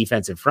that's a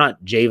defensive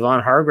front.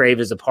 Javon Hargrave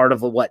is a part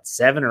of a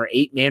 7 or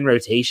 8 man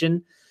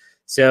rotation.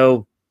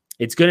 So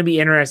it's going to be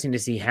interesting to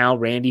see how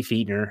Randy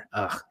Fichtner,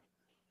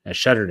 I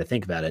shudder to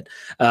think about it,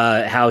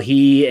 how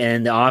he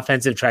and the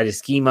offensive try to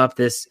scheme up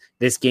this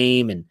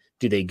game, and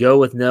do they go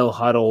with no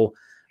huddle?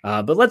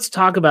 But let's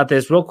talk about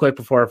this real quick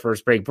before our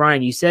first break.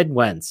 Brian, you said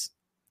Wentz.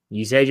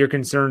 You said you're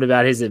concerned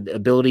about his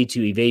ability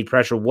to evade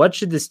pressure. What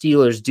should the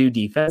Steelers do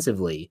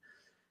defensively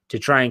to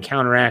try and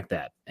counteract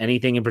that?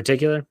 Anything in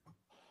particular?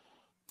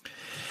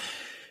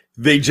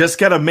 They just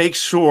got to make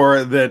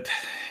sure that,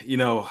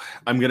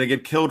 I'm going to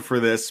get killed for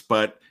this,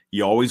 but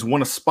you always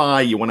want to spy.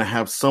 You want to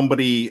have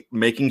somebody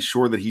making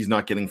sure that he's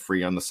not getting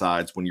free on the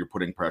sides when you're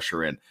putting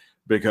pressure in.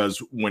 Because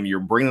when you're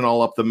bringing it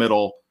all up the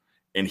middle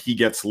and he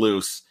gets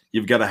loose,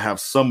 you've got to have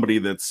somebody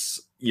that's,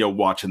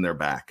 watching their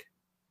back.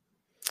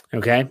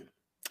 Okay.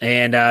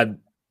 And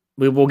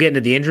we will get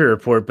into the injury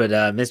report, but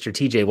Mr.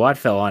 TJ Watt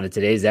fell on it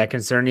today. Does that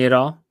concern you at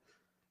all?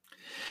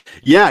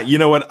 Yeah, you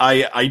know what?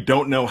 I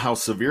don't know how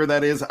severe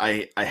that is.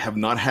 I have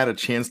not had a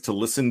chance to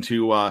listen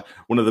to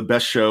one of the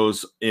best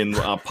shows in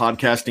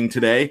podcasting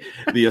today,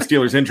 the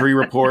Steelers injury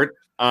report.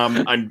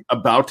 I'm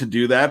about to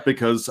do that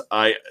because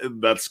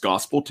that's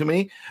gospel to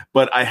me,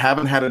 but I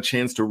haven't had a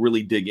chance to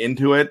really dig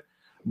into it.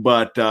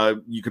 But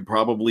you could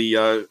probably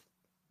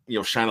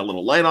shine a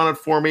little light on it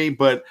for me.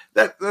 But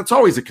that's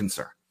always a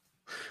concern.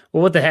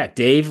 Well, what the heck,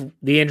 Dave?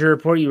 The injury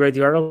report, you read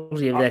the article?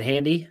 Do you have that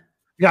handy?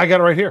 Yeah, I got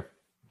it right here.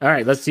 All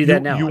right, let's do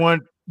that now. You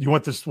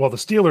want this? Well, the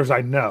Steelers,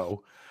 I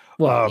know.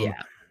 Well, yeah.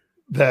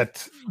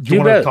 That do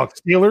you want to talk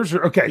Steelers?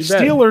 Or, okay,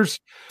 Steelers.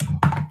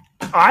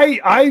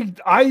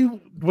 I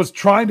was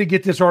trying to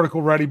get this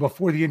article ready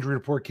before the injury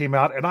report came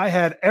out, and I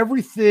had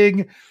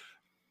everything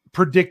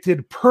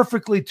predicted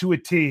perfectly to a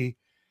T,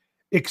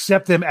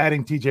 except them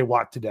adding TJ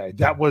Watt today.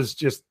 That was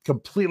just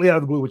completely out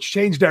of the blue, which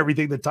changed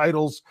everything. The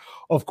titles,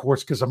 of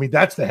course, because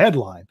that's the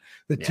headline.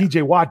 That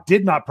TJ Watt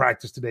did not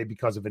practice today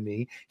because of a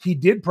knee. He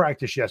did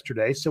practice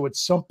yesterday, so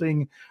it's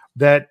something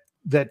that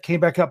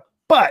came back up.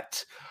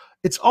 But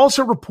it's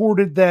also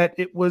reported that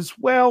it was,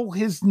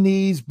 his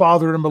knees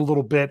bothered him a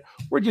little bit.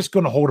 We're just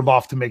going to hold him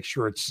off to make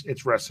sure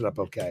it's rested up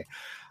okay.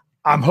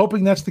 I'm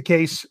hoping that's the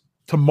case.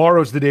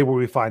 Tomorrow's the day where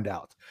we find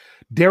out.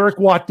 Derek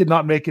Watt did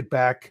not make it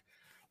back.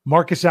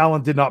 Marcus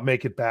Allen did not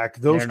make it back.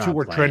 Those two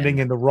were trending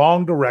in the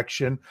wrong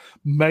direction.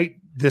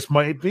 This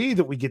might be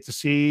that we get to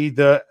see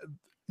the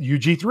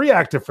UG3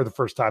 active for the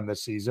first time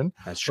this season.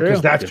 That's true.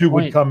 Because that's who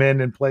would come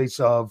in place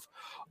of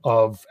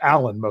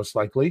Allen, most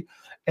likely.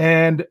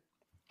 And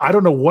I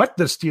don't know what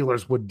the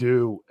Steelers would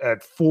do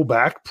at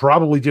fullback.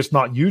 Probably just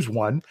not use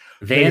one.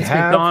 Vance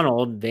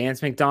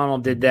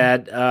McDonald did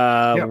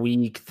that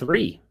week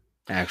 3,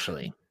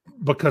 actually.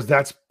 Because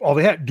that's all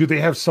they had. Do they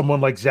have someone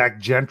like Zach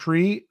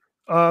Gentry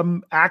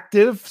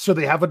active, so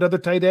they have another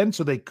tight end,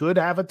 so they could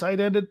have a tight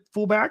end at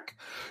fullback?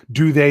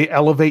 Do they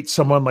elevate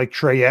someone like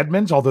Trey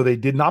Edmonds, although they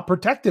did not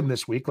protect him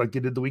this week like they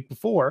did the week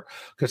before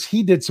because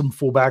he did some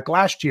fullback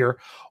last year?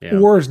 Yeah.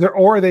 Or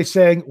are they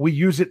saying we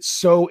use it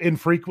so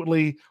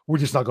infrequently, we're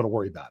just not going to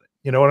worry about it?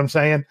 You know what I'm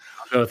saying?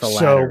 I'll go with the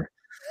latter.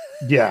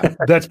 Yeah,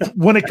 that's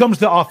when it comes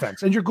to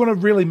offense, and you're going to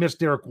really miss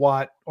Derek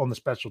Watt on the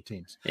special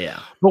teams. Yeah,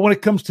 but when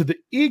it comes to the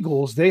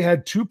Eagles, they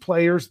had two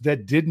players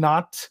that did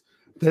not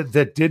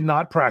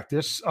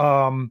practice.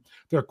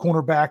 Their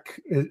cornerback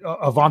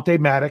Avonte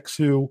Maddox,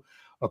 who,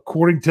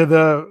 according to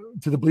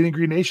the Bleeding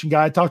Green Nation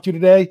guy I talked to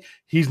today,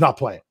 he's not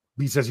playing.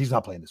 He says he's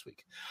not playing this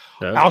week.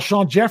 Okay.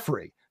 Alshon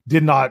Jeffrey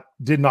did not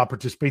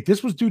participate.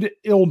 This was due to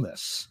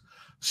illness.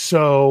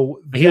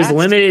 So he was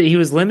limited. He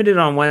was limited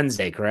on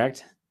Wednesday,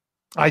 correct?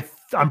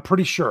 I'm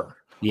pretty sure.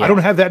 Yeah. I don't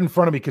have that in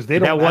front of me because they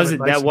don't.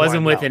 That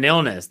wasn't with an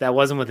illness. That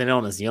wasn't with an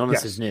illness. The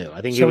illness is new.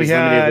 I think he was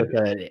limited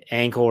with an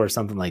ankle or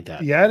something like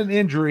that. He had an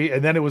injury,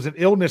 and then it was an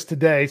illness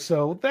today.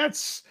 So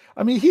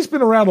he's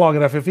been around long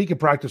enough. If he can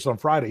practice on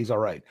Friday, he's all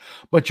right.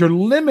 But your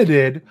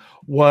limited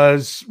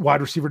was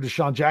wide receiver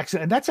Deshaun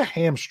Jackson, and that's a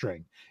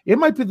hamstring. It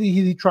might be that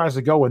he tries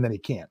to go and then he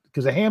can't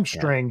because a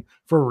hamstring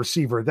for a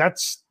receiver,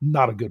 that's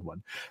not a good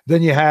one.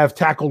 Then you have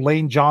tackle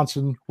Lane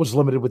Johnson was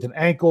limited with an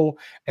ankle,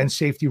 and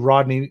safety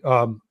Rodney.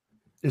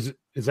 Is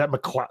that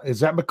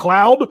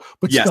McLeod,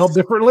 but spelled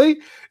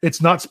differently?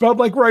 It's not spelled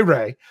like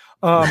Ray.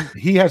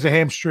 He has a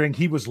hamstring.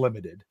 He was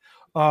limited.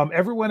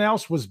 Everyone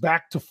else was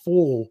back to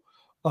full,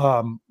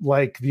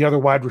 like the other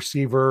wide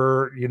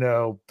receiver,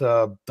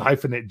 the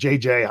hyphenate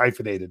JJ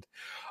hyphenated.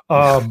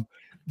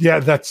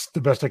 Yeah, that's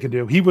the best I can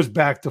do. He was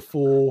back to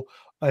full.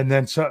 And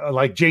then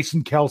like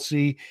Jason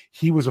Kelsey,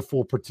 he was a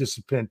full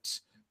participant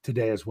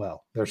today as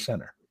well, their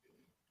center.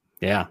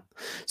 Yeah.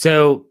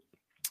 So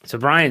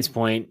Brian's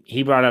point,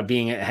 he brought up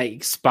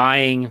being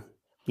spying,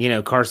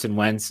 Carson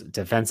Wentz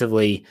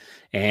defensively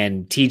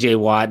and TJ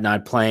Watt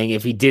not playing.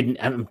 If he didn't,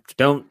 if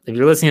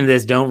you're listening to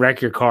this, don't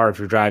wreck your car if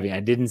you're driving.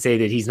 I didn't say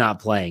that he's not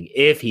playing.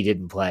 If he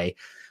didn't play,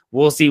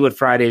 we'll see what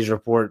Friday's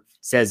report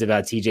says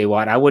about TJ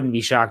Watt. I wouldn't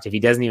be shocked if he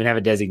doesn't even have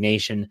a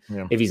designation,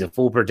 if he's a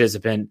full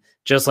participant,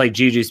 just like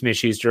Juju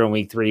Smith-Schuster in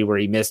week 3, where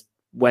he missed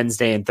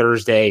Wednesday and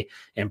Thursday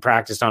and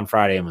practiced on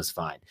Friday and was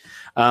fine.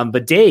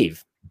 But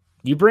Dave,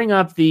 you bring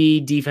up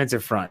the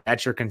defensive front.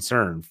 That's your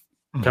concern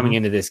coming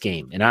into this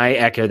game. And I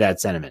echo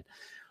that sentiment.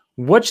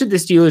 What should the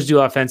Steelers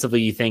do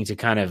offensively, you think, to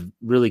kind of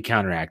really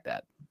counteract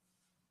that?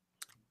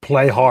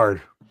 Play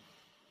hard.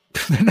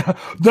 No.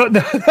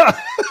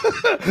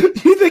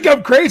 You think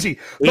I'm crazy?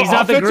 He's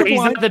not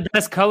the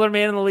best color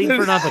man in the league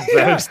for nothing.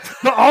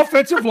 The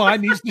offensive line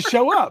needs to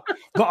show up.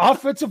 The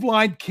offensive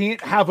line can't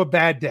have a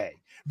bad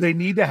day. They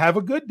need to have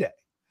a good day.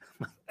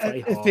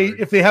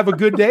 If they have a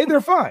good day,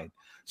 they're fine.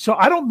 So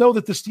I don't know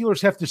that the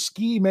Steelers have to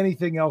scheme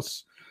anything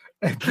else.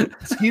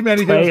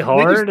 Play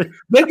hard.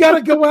 They got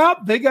to go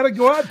out. They got to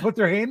go out and put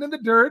their hand in the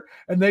dirt,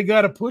 and they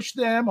got to push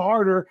them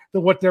harder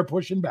than what they're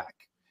pushing back.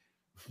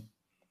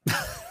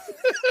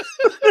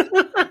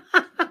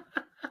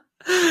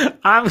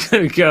 I'm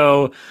going to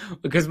go,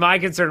 because my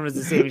concern was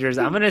the same as yours.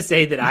 I'm going to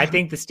say that I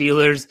think the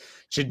Steelers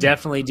should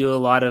definitely do a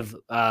lot of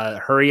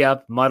hurry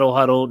up, muddle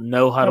huddle,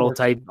 no huddle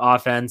type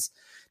offense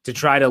to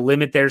try to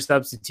limit their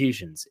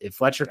substitutions. If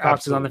Fletcher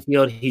Cox is on the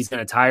field, he's going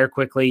to tire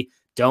quickly.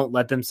 Don't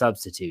let them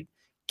substitute.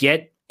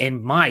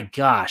 My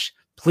gosh,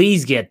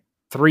 please get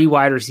 3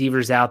 wide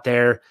receivers out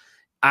there.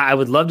 I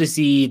would love to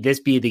see this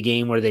be the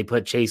game where they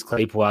put Chase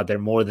Claypool out there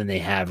more than they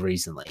have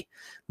recently.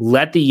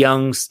 Let the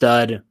young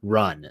stud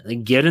run.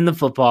 Get in the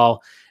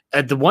football.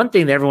 The one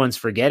thing that everyone's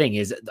forgetting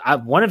is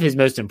one of his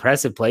most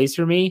impressive plays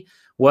for me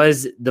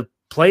was the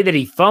play that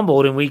he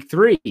fumbled in week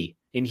 3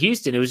 in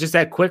Houston. It was just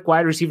that quick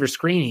wide receiver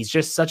screen. He's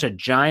just such a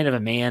giant of a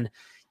man.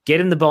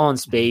 Get him the ball in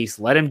space.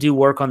 Let him do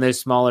work on those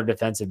smaller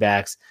defensive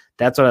backs.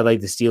 That's what I'd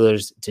like the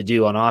Steelers to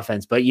do on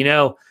offense. But,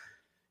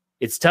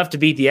 it's tough to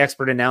beat the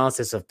expert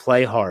analysis of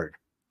play hard.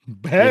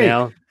 Hey,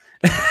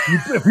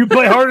 if you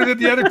play harder than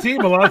the other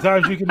team, a lot of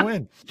times you can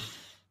win.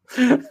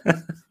 Oh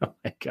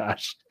my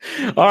gosh.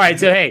 All right.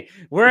 So, hey,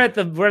 we're at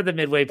the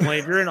midway point.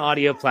 If you're an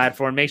audio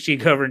platform, make sure you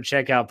go over and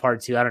check out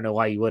part 2. I don't know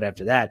why you would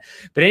after that.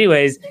 But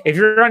anyways, if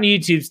you're on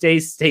YouTube, stay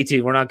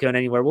tuned. We're not going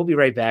anywhere. We'll be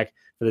right back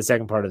for the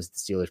second part of the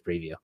Steelers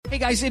preview. Hey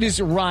guys, it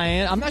is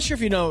Ryan. I'm not sure if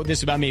you know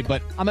this about me,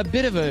 but I'm a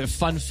bit of a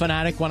fun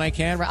fanatic when I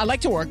can. I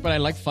like to work, but I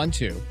like fun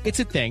too.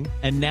 It's a thing.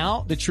 And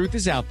now the truth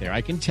is out there.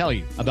 I can tell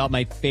you about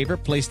my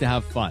favorite place to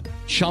have fun.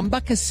 Chumba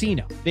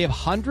Casino. They have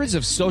hundreds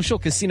of social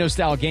casino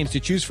style games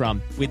to choose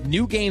from with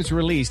new games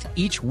released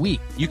each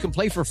week. You can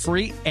play for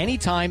free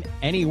anytime,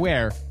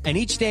 anywhere. And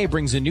each day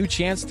brings a new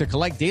chance to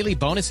collect daily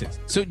bonuses.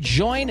 So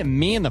join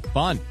me in the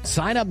fun.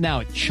 Sign up now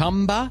at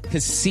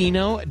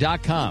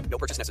ChumbaCasino.com. No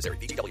purchase necessary.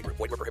 VGW Group.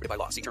 Void where prohibited by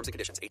law. See terms and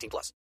conditions.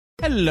 18+.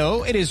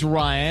 Hello, it is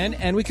Ryan,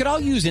 and we could all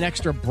use an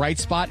extra bright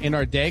spot in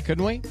our day,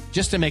 couldn't we?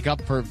 Just to make up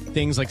for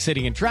things like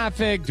sitting in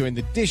traffic, doing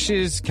the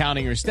dishes,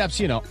 counting your steps,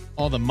 you know,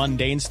 all the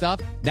mundane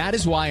stuff. That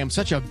is why I'm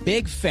such a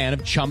big fan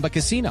of Chumba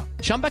Casino.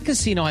 Chumba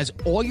Casino has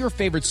all your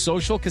favorite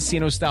social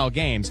casino-style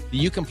games that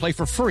you can play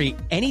for free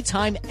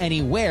anytime,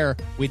 anywhere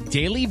with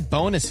daily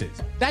bonuses.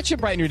 That should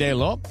brighten your day a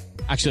little.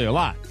 Actually, a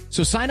lot.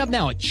 So sign up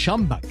now at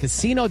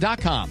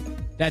ChumbaCasino.com.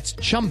 That's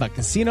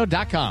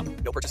ChumbaCasino.com.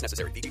 No purchase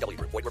necessary. VGW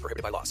Group. Void where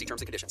prohibited by law. See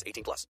terms and conditions.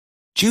 18+.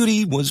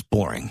 Judy was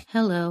boring.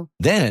 Hello.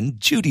 Then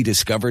Judy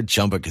discovered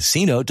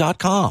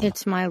ChumbaCasino.com.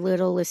 It's my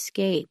little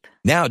escape.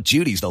 Now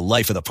Judy's the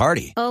life of the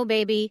party. Oh,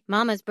 baby,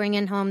 mama's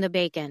bringing home the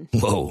bacon.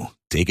 Whoa,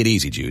 take it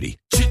easy, Judy.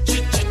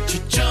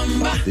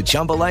 The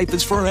Chumba life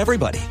is for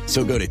everybody.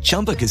 So go to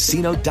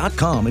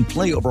ChumbaCasino.com and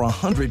play over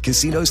 100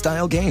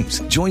 casino-style games.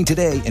 Join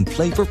today and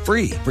play for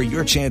free for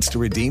your chance to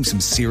redeem some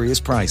serious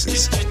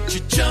prizes.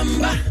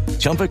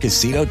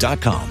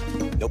 ChumbaCasino.com.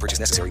 No purchase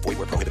necessary. Void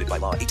where prohibited by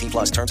law.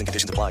 18+. Terms and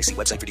conditions apply. See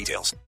website for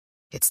details.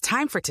 It's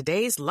time for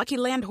today's Lucky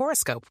Land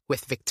horoscope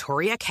with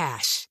Victoria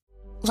Cash.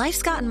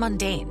 Life's gotten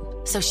mundane,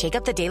 so shake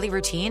up the daily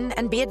routine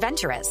and be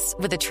adventurous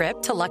with a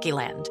trip to Lucky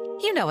Land.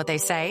 You know what they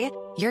say.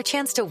 Your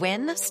chance to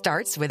win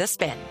starts with a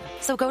spin.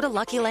 So go to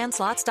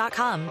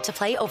LuckyLandSlots.com to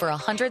play over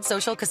 100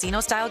 social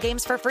casino-style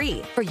games for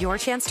free for your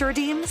chance to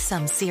redeem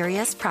some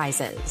serious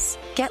prizes.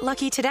 Get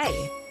lucky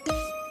today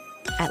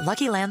at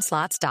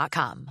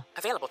LuckyLandSlots.com.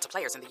 Available to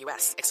players in the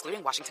U.S.,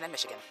 excluding Washington and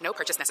Michigan. No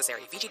purchase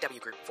necessary. VGW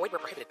Group. Void where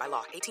prohibited by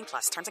law.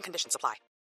 18+. Terms and conditions apply.